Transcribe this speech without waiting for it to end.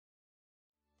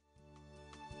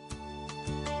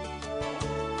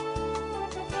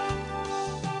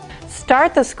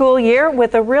Start the school year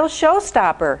with a real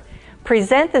showstopper.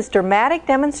 Present this dramatic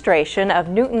demonstration of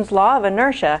Newton's law of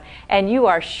inertia, and you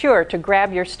are sure to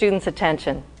grab your students'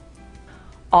 attention.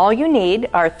 All you need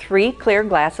are 3 clear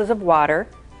glasses of water,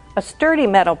 a sturdy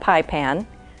metal pie pan,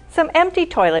 some empty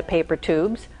toilet paper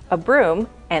tubes, a broom,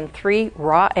 and 3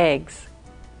 raw eggs.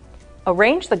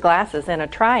 Arrange the glasses in a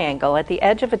triangle at the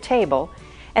edge of a table,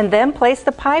 and then place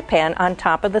the pie pan on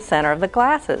top of the center of the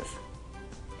glasses.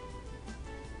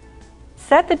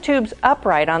 Set the tubes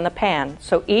upright on the pan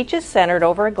so each is centered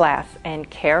over a glass, and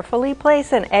carefully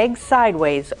place an egg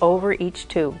sideways over each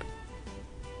tube.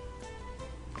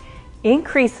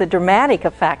 Increase the dramatic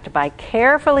effect by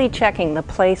carefully checking the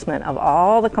placement of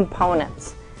all the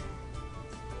components.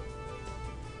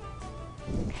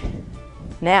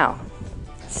 Now,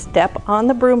 step on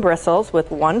the broom bristles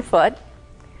with one foot.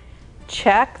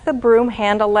 Check the broom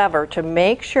handle lever to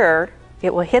make sure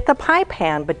it will hit the pie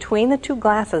pan between the 2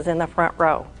 glasses in the front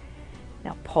row.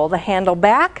 Now pull the handle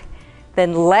back,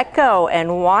 then let go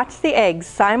and watch the eggs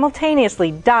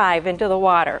simultaneously dive into the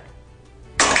water.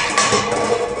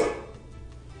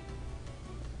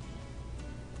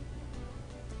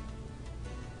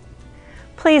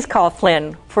 Please call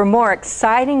Flynn for more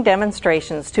exciting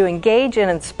demonstrations to engage and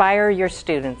inspire your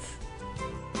students.